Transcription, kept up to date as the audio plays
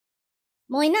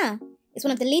Moynat is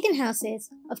one of the leading houses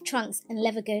of trunks and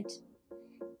leather goods.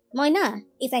 Moynat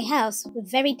is a house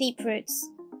with very deep roots.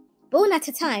 Born at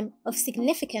a time of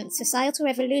significant societal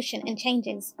revolution and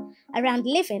changes around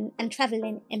living and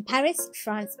travelling in Paris,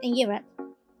 France and Europe.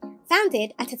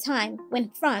 Founded at a time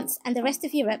when France and the rest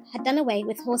of Europe had done away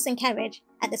with horse and carriage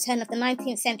at the turn of the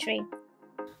 19th century.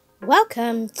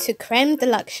 Welcome to Creme De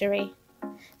Luxury,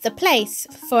 the place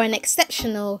for an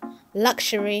exceptional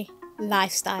luxury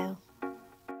lifestyle.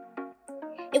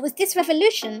 It was this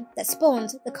revolution that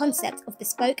spawned the concept of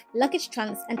bespoke luggage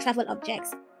trunks and travel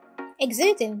objects,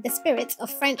 exuding the spirit of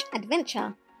French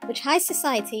adventure which high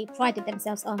society prided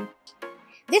themselves on.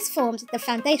 This formed the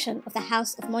foundation of the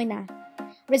House of Moynat,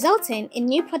 resulting in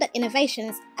new product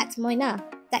innovations at Moynat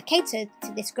that catered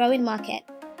to this growing market.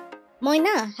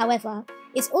 Moynat, however,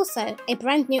 is also a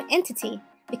brand new entity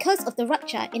because of the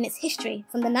rupture in its history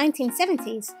from the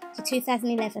 1970s to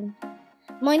 2011.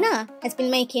 Moynat has been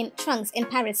making trunks in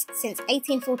Paris since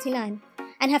 1849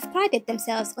 and have prided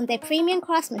themselves on their premium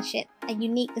craftsmanship and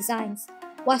unique designs,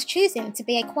 whilst choosing to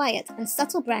be a quiet and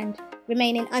subtle brand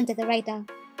remaining under the radar.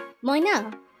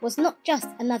 Moynat was not just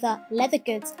another leather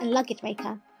goods and luggage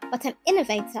maker, but an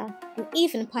innovator and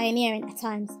even pioneering at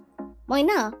times.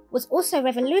 Moynat was also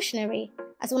revolutionary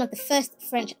as one of the first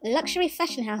French luxury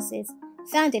fashion houses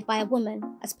founded by a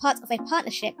woman as part of a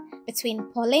partnership between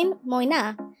Pauline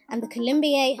Moynat and the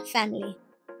Colombier family.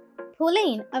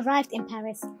 Pauline arrived in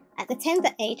Paris at the tender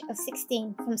age of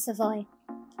 16 from Savoy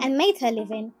and made her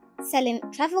living selling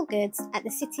travel goods at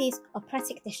the city's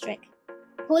operatic district.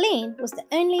 Pauline was the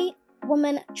only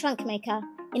woman trunk maker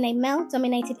in a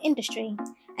male-dominated industry,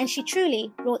 and she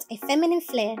truly brought a feminine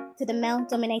flair to the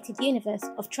male-dominated universe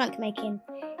of trunk making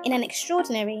in an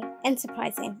extraordinary,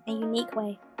 enterprising and unique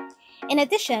way. In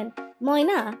addition,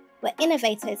 Moynat were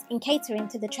innovators in catering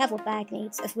to the travel bag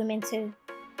needs of women too.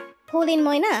 Pauline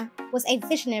Moynat was a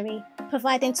visionary,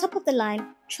 providing top-of-the-line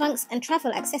trunks and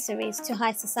travel accessories to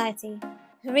high society.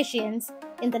 Parisians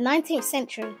in the 19th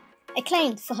century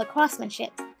acclaimed for her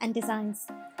craftsmanship and designs.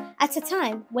 At a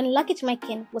time when luggage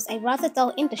making was a rather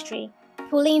dull industry,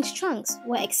 Pauline's trunks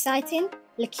were exciting,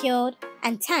 liqueured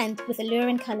and tanned with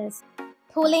alluring colours.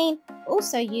 Pauline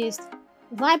also used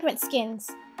vibrant skins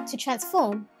to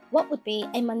transform what would be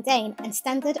a mundane and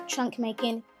standard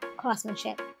trunk-making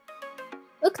craftsmanship.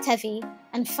 Octavie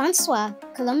and François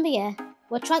Colombier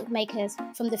were trunk makers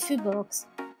from the faubourgs,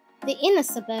 the inner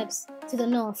suburbs to the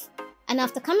north, and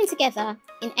after coming together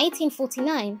in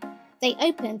 1849, they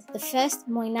opened the first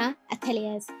Moynat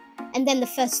ateliers, and then the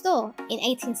first store in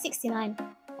 1869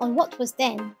 on what was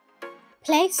then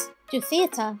Place du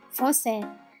Théâtre Français,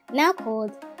 now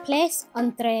called Place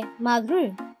André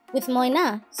Malraux, with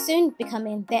Moynat soon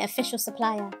becoming their official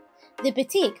supplier. The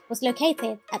boutique was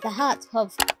located at the heart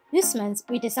of Haussmann's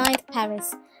redesigned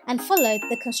Paris and followed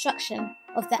the construction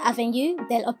of the Avenue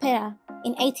de l'Opéra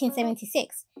in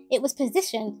 1876. It was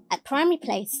positioned at Primary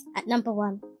Place at number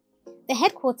 1. The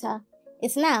headquarters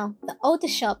is now the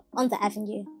oldest shop on the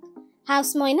avenue.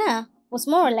 House Moynat was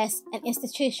more or less an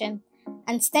institution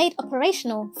and stayed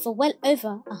operational for well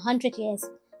over 100 years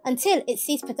until it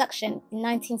ceased production in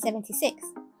 1976.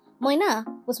 Moynat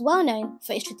was well known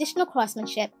for its traditional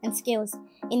craftsmanship and skills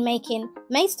in making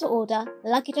made-to-order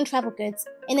luggage and travel goods,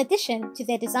 in addition to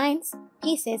their designs,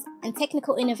 pieces and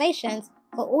technical innovations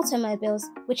for automobiles,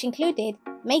 which included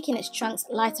making its trunks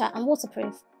lighter and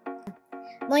waterproof.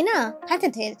 Moynat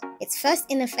patented its first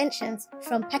inventions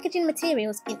from packaging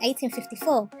materials in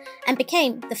 1854 and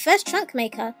became the first trunk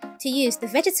maker to use the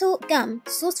vegetal gum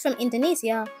sourced from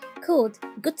Indonesia called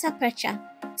gutta percha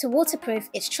to waterproof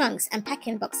its trunks and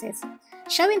packing boxes.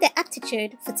 Showing their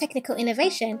aptitude for technical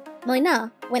innovation,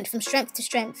 Moynat went from strength to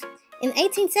strength. In the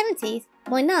 1870s,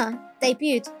 Moynat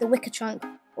debuted the wicker trunk,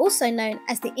 also known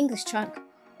as the English trunk,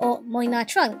 or Moynat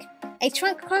trunk, a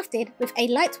trunk crafted with a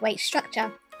lightweight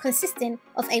structure consisting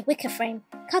of a wicker frame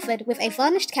covered with a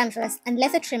varnished canvas and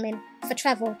leather trimming for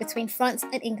travel between France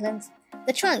and England.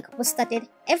 The trunk was studded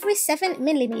every 7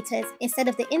 mm instead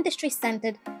of the industry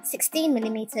standard 16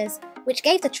 mm, which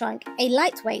gave the trunk a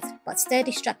lightweight but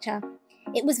sturdy structure.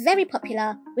 It was very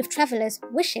popular with travellers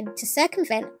wishing to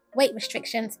circumvent weight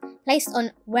restrictions placed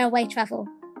on railway travel.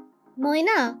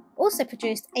 Moynat also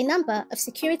produced a number of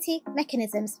security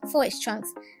mechanisms for its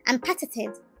trunks and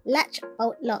patented latch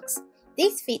bolt locks.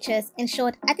 These features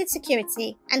ensured added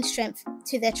security and strength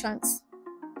to their trunks.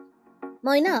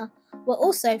 Moynat were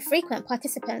also frequent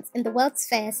participants in the World's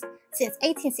Fairs since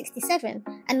 1867,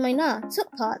 and Moynat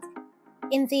took part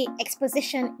in the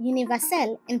Exposition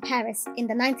Universelle in Paris in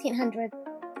the 1900s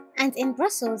and in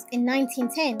Brussels in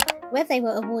 1910, where they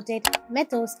were awarded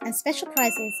medals and special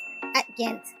prizes at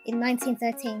Ghent in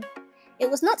 1913. It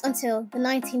was not until the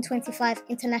 1925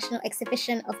 International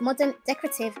Exhibition of Modern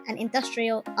Decorative and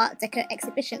Industrial Art Deco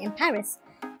exhibition in Paris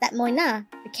that Moynat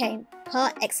became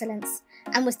par excellence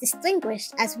and was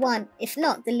distinguished as one, if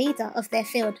not the leader of their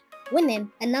field,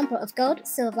 winning a number of gold,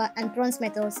 silver and bronze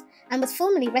medals, and was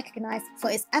formally recognized for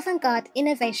its avant-garde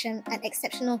innovation and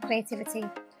exceptional creativity.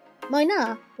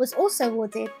 Moynat was also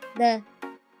awarded the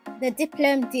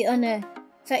Diplôme d'Honneur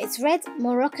for its red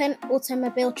Moroccan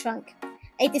automobile trunk,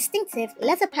 a distinctive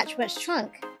leather patchwork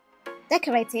trunk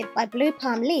decorated by blue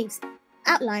palm leaves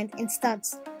outlined in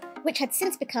studs, which had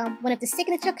since become one of the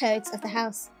signature codes of the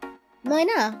house.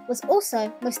 Moynat was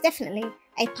also most definitely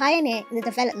a pioneer in the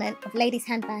development of ladies'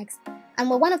 handbags, and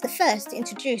were one of the first to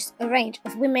introduce a range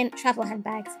of women travel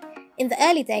handbags in the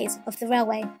early days of the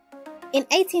railway. In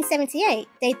 1878,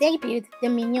 they debuted the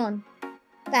Mignon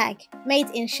bag, made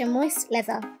in chamois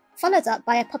leather, followed up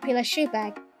by a popular shoe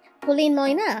bag. Pauline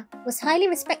Moynat was highly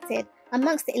respected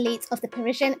amongst the elite of the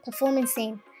Parisian performing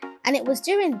scene, and it was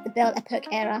during the Belle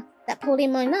Epoque era that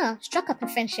Pauline Moynat struck up a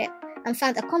friendship and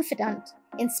found a confidant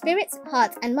in spirit,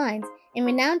 heart and mind in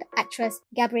renowned actress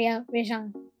Gabrielle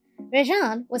Réjean.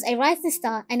 Réjean was a rising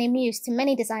star and a muse to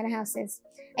many designer houses,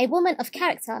 a woman of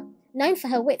character, known for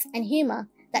her wit and humour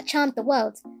that charmed the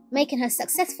world, making her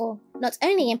successful not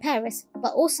only in Paris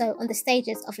but also on the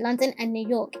stages of London and New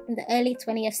York in the early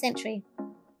 20th century.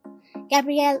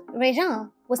 Gabrielle Réjean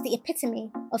was the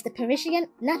epitome of the Parisian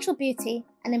natural beauty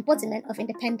and embodiment of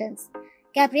independence.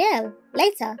 Gabrielle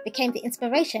later became the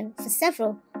inspiration for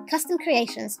several custom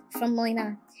creations from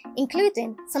Moynat,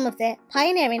 including some of their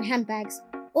pioneering handbags,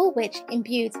 all which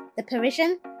imbued the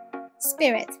Parisian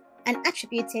spirit and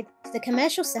attributed to the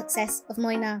commercial success of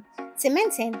Moynat,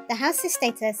 cementing the house's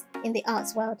status in the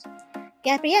arts world.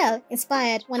 Gabrielle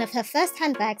inspired one of her first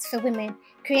handbags for women,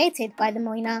 created by the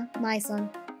Moynat Maison.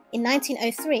 In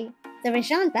 1903, the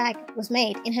Réjean bag was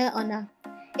made in her honour.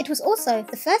 It was also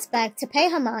the first bag to pay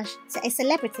homage to a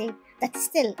celebrity that is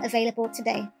still available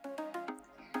today.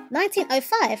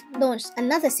 1905 launched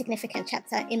another significant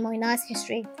chapter in Moynat's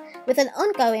history, with an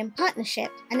ongoing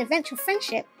partnership and eventual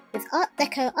friendship with Art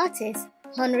Deco artist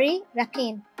Henri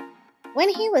Rapin, when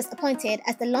he was appointed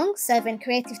as the long-serving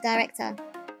creative director.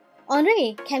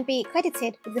 Henri can be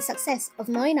credited with the success of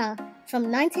Moynat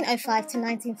from 1905 to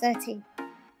 1930.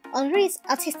 Henri's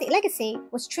artistic legacy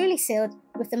was truly sealed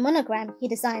with the monogram he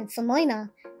designed for Moynat,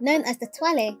 known as the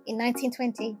Toile in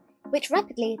 1920, which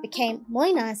rapidly became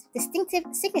Moynat's distinctive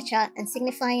signature and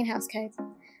signifying house code.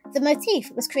 The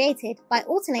motif was created by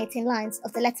alternating lines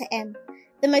of the letter M.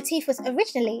 The motif was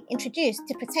originally introduced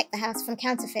to protect the house from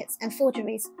counterfeits and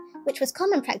forgeries, which was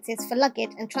common practice for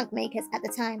luggage and trunk makers at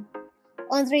the time.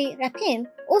 Henri Rapin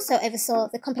also oversaw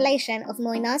the compilation of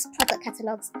Moynat's product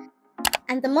catalogues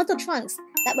and the model trunks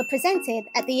that were presented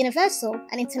at the Universal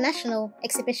and International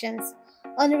exhibitions.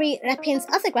 Henri Rapin's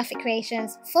other graphic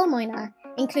creations for Moynat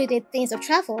included themes of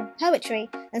travel, poetry,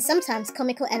 and sometimes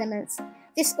comical elements.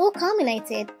 This all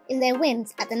culminated in their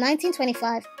wins at the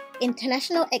 1925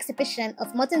 International Exhibition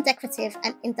of Modern Decorative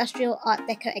and Industrial Art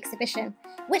Deco exhibition,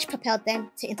 which propelled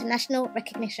them to international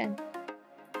recognition.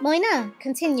 Moynat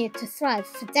continued to thrive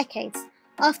for decades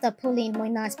after Pauline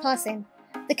Moynat's passing.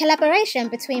 The collaboration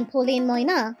between Pauline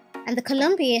Moynat and the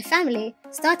Colombier family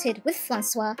started with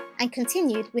François and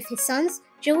continued with his sons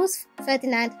Jules,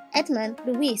 Ferdinand, Edmond,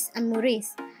 Louis and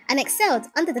Maurice, and excelled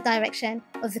under the direction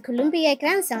of the Colombier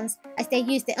grandsons as they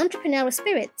used their entrepreneurial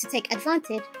spirit to take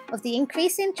advantage of the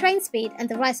increasing train speed and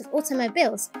the rise of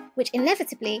automobiles, which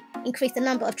inevitably increased the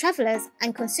number of travellers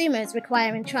and consumers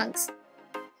requiring trunks.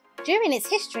 During its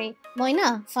history,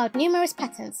 Moynat filed numerous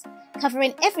patents,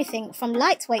 covering everything from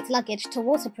lightweight luggage to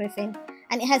waterproofing,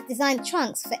 and it has designed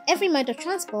trunks for every mode of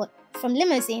transport, from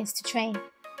limousines to train.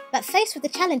 But faced with the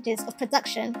challenges of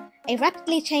production, a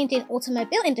rapidly changing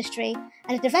automobile industry,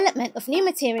 and the development of new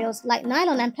materials like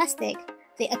nylon and plastic,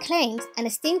 the acclaimed and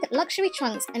esteemed luxury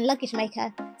trunks and luggage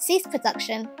maker ceased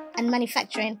production and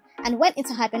manufacturing and went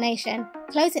into hibernation,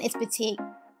 closing its boutique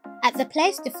at the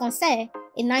Place du Français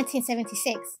in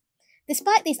 1976.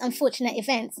 Despite these unfortunate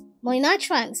events, Moynat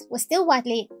trunks were still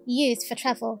widely used for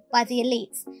travel by the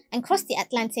elites and crossed the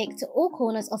Atlantic to all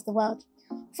corners of the world.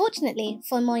 Fortunately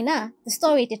for Moynat, the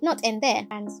story did not end there.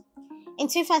 In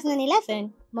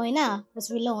 2011, Moynat was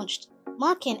relaunched,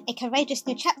 marking a courageous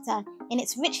new chapter in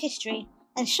its rich history,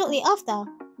 and shortly after,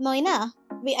 Moynat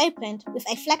reopened with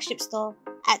a flagship store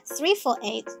at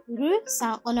 348 Rue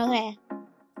Saint-Honoré,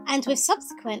 and with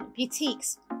subsequent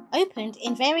boutiques opened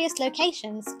in various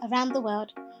locations around the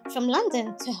world, from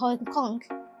London to Hong Kong,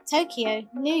 Tokyo,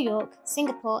 New York,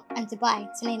 Singapore and Dubai,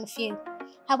 to name a few.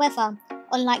 However,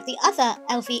 Unlike the other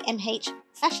LVMH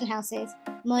fashion houses,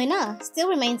 Moynat still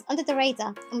remains under the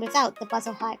radar and without the buzz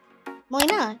or hype.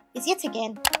 Moynat is yet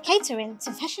again catering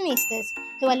to fashionistas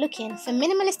who are looking for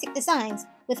minimalistic designs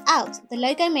without the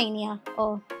logo mania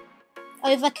or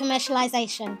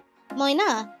over-commercialization.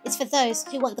 Moynat is for those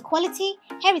who want the quality,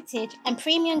 heritage and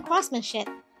premium craftsmanship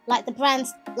like the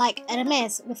brands like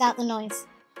Hermès without the noise.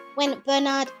 When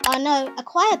Bernard Arnault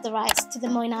acquired the rights to the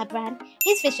Moynat brand,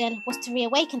 his vision was to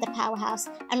reawaken the powerhouse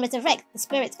and resurrect the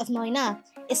spirit of Moynat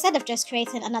instead of just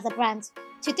creating another brand.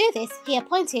 To do this, he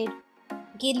appointed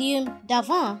Guillaume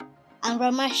Davant and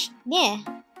Romash Nier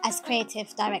as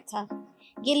creative director.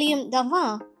 Guillaume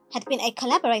Davant had been a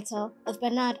collaborator of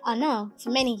Bernard Arnault for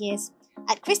many years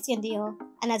at Christian Dior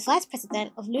and as vice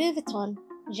president of Louis Vuitton,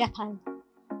 Japan.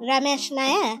 Ramesh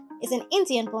Nair is an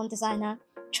Indian-born designer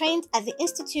trained at the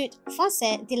Institut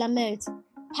Français de la Mode,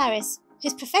 Paris,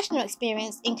 whose professional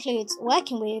experience includes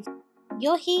working with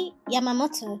Yohei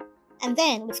Yamamoto and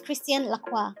then with Christian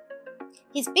Lacroix.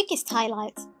 His biggest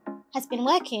highlight has been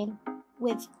working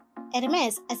with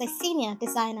Hermès as a senior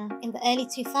designer in the early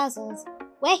 2000s,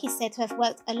 where he's said to have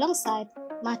worked alongside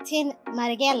Martin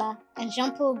Margiela and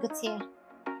Jean-Paul Gaultier.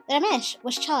 Ramesh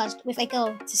was charged with a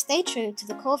goal to stay true to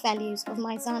the core values of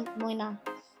Maison Moynat,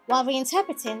 while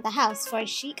reinterpreting the house for a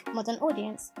chic, modern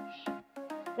audience.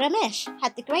 Ramesh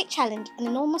had the great challenge and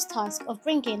enormous task of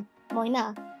bringing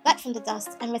Moynat back from the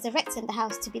dust and resurrecting the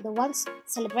house to be the once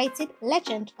celebrated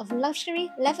legend of luxury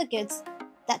leather goods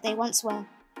that they once were.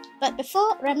 But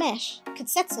before Ramesh could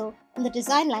settle on the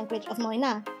design language of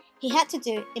Moynat, he had to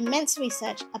do immense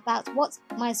research about what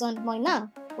Maison Moynat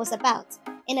was about,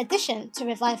 in addition to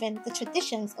reviving the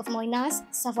traditions of Moynat's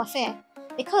savoir-faire,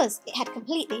 because it had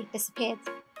completely disappeared.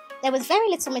 There was very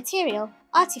little material,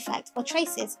 artifact or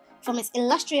traces from its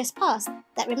illustrious past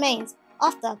that remains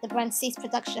after the brand ceased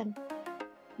production.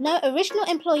 No original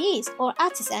employees or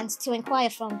artisans to inquire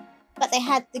from, but they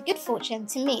had the good fortune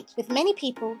to meet with many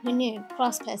people who knew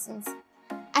craftspersons.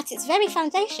 At its very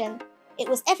foundation, it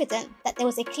was evident that there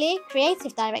was a clear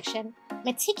creative direction,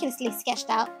 meticulously sketched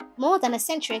out more than a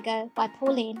century ago by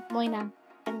Pauline Moynat.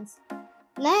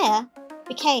 Nair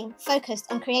became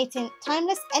focused on creating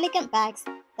timeless, elegant bags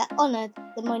that honoured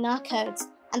the Moynat codes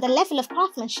and the level of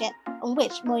craftsmanship on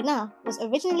which Moynat was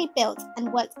originally built,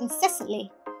 and worked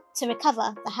incessantly to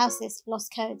recover the house's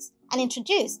lost codes and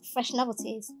introduce fresh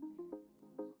novelties.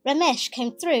 Ramesh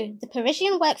came through the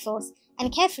Parisian workforce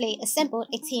and carefully assembled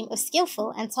a team of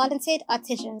skillful and talented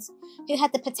artisans who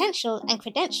had the potential and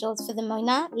credentials for the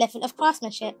Moynat level of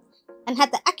craftsmanship and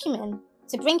had the acumen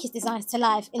to bring his designs to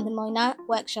life in the Moynat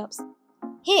workshops.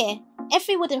 Here,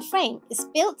 every wooden frame is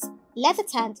built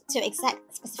leather-tanned to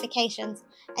exact specifications,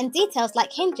 and details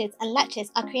like hinges and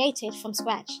latches are created from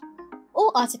scratch.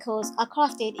 All articles are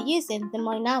crafted using the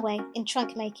Moynat way in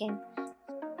trunk making.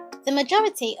 The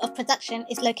majority of production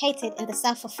is located in the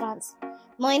south of France.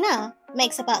 Moynat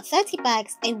makes about 30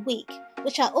 bags a week,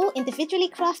 which are all individually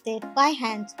crafted by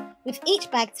hand, with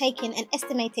each bag taking an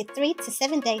estimated 3 to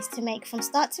 7 days to make from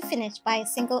start to finish by a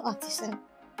single artisan,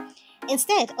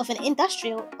 instead of an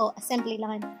industrial or assembly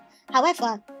line.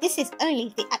 However, this is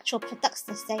only the actual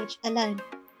production stage alone,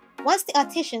 once the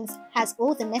artisan has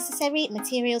all the necessary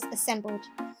materials assembled.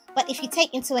 But if you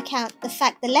take into account the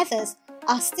fact the leathers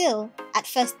are still at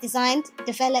first designed,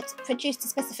 developed, produced to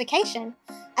specification,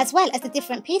 as well as the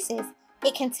different pieces,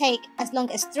 it can take as long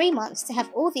as 3 months to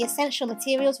have all the essential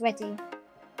materials ready.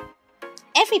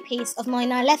 Every piece of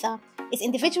Moynat leather is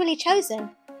individually chosen,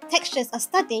 textures are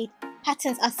studied,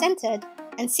 patterns are centered,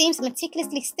 and seams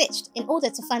meticulously stitched in order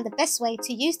to find the best way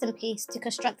to use the piece to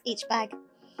construct each bag.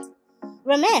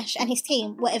 Ramesh and his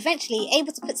team were eventually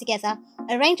able to put together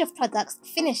a range of products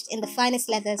finished in the finest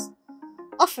leathers,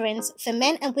 offerings for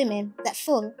men and women that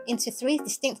fall into 3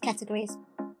 distinct categories.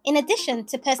 In addition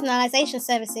to personalization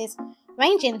services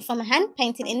ranging from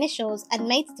hand-painted initials and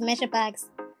made-to-measure bags,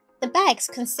 the bags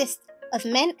consist of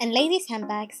men and ladies'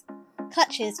 handbags,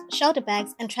 clutches, shoulder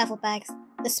bags, and travel bags.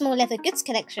 The small leather goods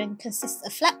collection consists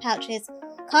of flat pouches,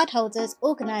 card holders,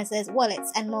 organizers,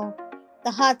 wallets, and more.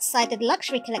 The hard-sided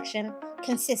luxury collection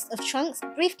consists of trunks,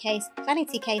 briefcase,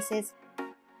 vanity cases,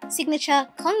 signature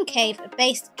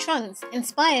concave-based trunks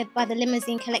inspired by the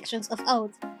limousine collections of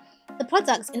old. The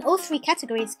products in all 3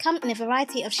 categories come in a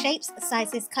variety of shapes,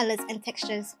 sizes, colours, and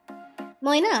textures.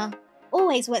 Moynat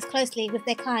always works closely with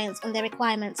their clients on their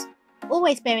requirements,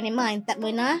 always bearing in mind that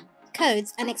Moynat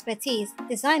codes and expertise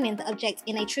designing the object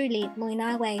in a truly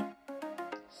Moynat way.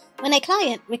 When a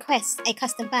client requests a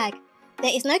custom bag,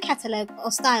 there is no catalogue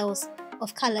or styles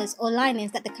of colours or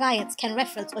linings that the clients can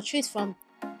reference or choose from.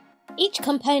 Each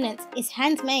component is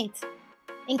handmade.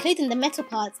 including the metal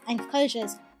parts and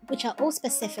closures, which are all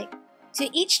specific to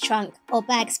each trunk or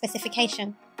bag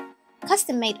specification.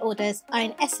 Custom-made orders are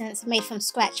in essence made from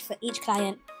scratch for each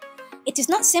client. It is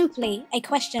not simply a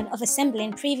question of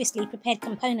assembling previously prepared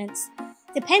components.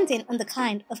 Depending on the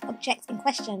kind of object in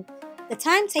question, the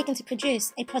time taken to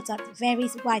produce a product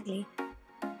varies widely.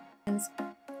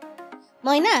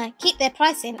 Moynat keep their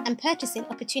pricing and purchasing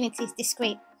opportunities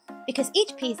discreet because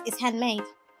each piece is handmade.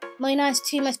 Moynat's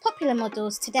two most popular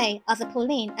models today are the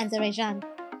Pauline and the Réjeanne,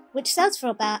 which sells for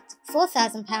about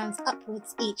 £4,000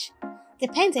 upwards each.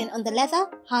 Depending on the leather,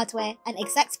 hardware and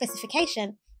exact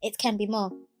specification, it can be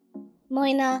more.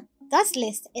 Moynat does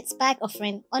list its bag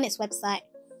offering on its website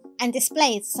and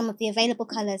displays some of the available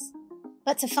colours.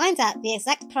 But to find out the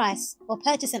exact price or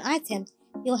purchase an item,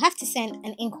 you'll have to send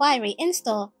an inquiry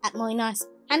in-store at Moynat's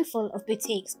handful of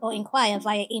boutiques or inquire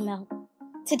via email.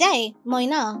 Today,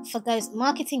 Moynat forgoes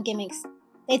marketing gimmicks.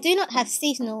 They do not have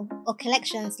seasonal or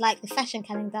collections like the fashion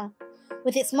calendar.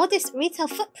 With its modest retail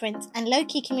footprint and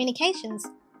low-key communications,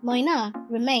 Moynat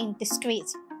remain discreet.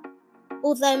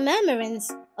 Although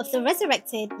murmurings of the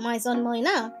resurrected Maison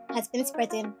Moynat has been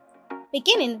spreading,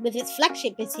 beginning with its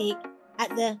flagship boutique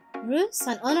at the Rue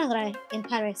Saint-Honoré in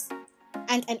Paris,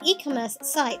 and an e-commerce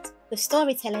site with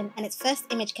storytelling and its first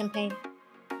image campaign.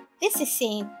 This is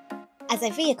seen as a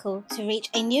vehicle to reach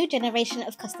a new generation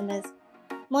of customers.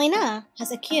 Moynat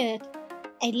has acquired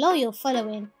a loyal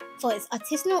following for its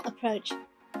artisanal approach,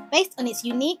 based on its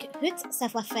unique haute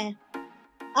savoir-faire.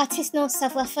 Artisanal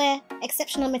savoir-faire,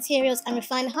 exceptional materials and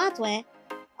refined hardware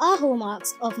are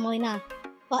hallmarks of Moynat,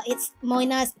 but it's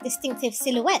Moynat's distinctive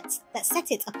silhouettes that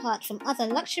set it apart from other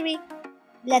luxury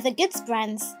leather goods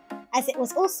brands, as it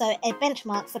was also a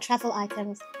benchmark for travel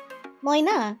items.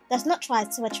 Moynat does not try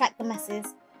to attract the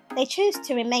masses. They choose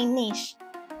to remain niche.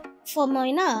 For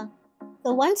Moynat,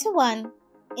 the one-to-one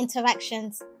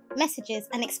interactions, messages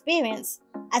and experience,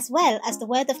 as well as the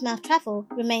word-of-mouth travel,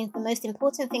 remains the most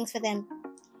important things for them.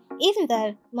 Even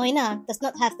though Moynat does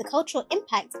not have the cultural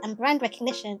impact and brand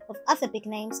recognition of other big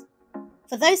names,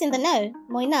 for those in the know,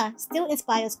 Moynat still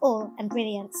inspires awe and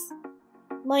brilliance.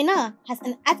 Moynat has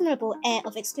an admirable air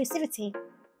of exclusivity.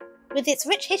 With its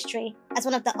rich history as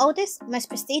one of the oldest, most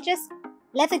prestigious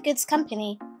leather goods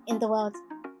company in the world.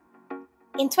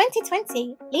 In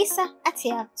 2020, Lisa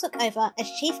Attia took over as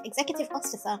Chief Executive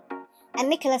Officer and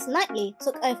Nicholas Knightley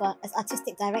took over as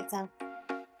Artistic Director.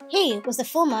 He was the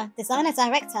former Designer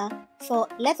Director for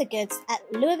leather goods at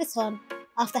Louis Vuitton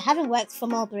after having worked for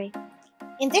Mulberry.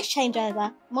 In this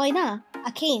changeover, Moynat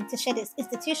are keen to shed its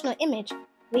institutional image,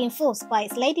 reinforced by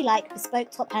its ladylike bespoke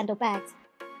top-handle bags.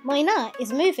 Moynat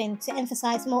is moving to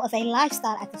emphasize more of a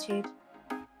lifestyle attitude.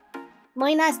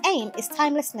 Moynat's aim is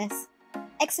timelessness,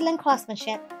 excellent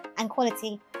craftsmanship, and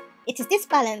quality. It is this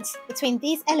balance between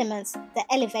these elements that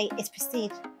elevate its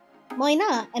prestige.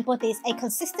 Moynat embodies a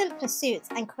consistent pursuit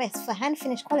and quest for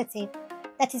hand-finished quality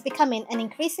that is becoming an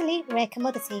increasingly rare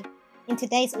commodity in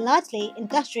today's largely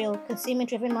industrial,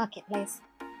 consumer-driven marketplace.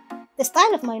 The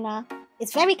style of Moynat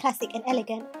is very classic and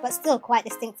elegant, but still quite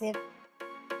distinctive.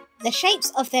 The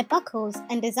shapes of their buckles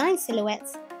and design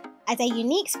silhouettes add a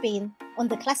unique spin on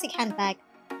the classic handbag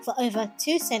for over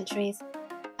 2 centuries,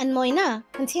 and Moynat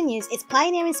continues its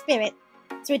pioneering spirit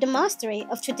through the mastery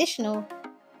of traditional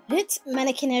haute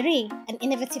maroquinerie and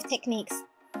innovative techniques.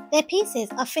 Their pieces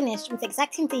are finished with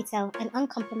exacting detail and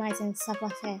uncompromising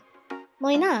savoir-faire.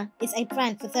 Moynat is a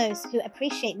brand for those who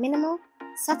appreciate minimal,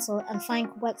 subtle and fine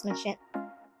workmanship,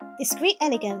 discreet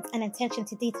elegance and attention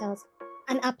to details,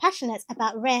 and are passionate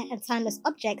about rare and timeless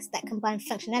objects that combine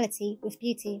functionality with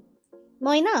beauty.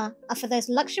 Moynat are for those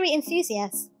luxury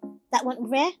enthusiasts that want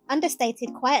rare,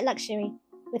 understated, quiet luxury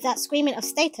without screaming of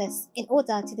status in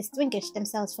order to distinguish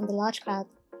themselves from the large crowd.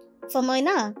 For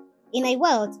Moynat, in a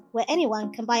world where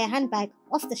anyone can buy a handbag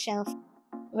off the shelf,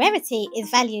 rarity is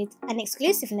valued and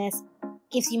exclusiveness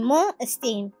gives you more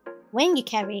esteem when you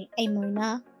carry a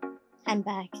Moynat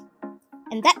handbag.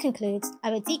 And that concludes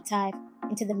our deep dive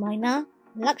into the Moynat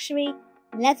luxury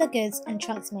leather goods and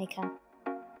trunks maker.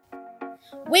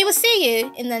 We will see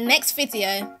you in the next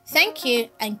video. Thank you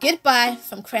and goodbye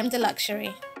from Creme De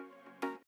Luxury.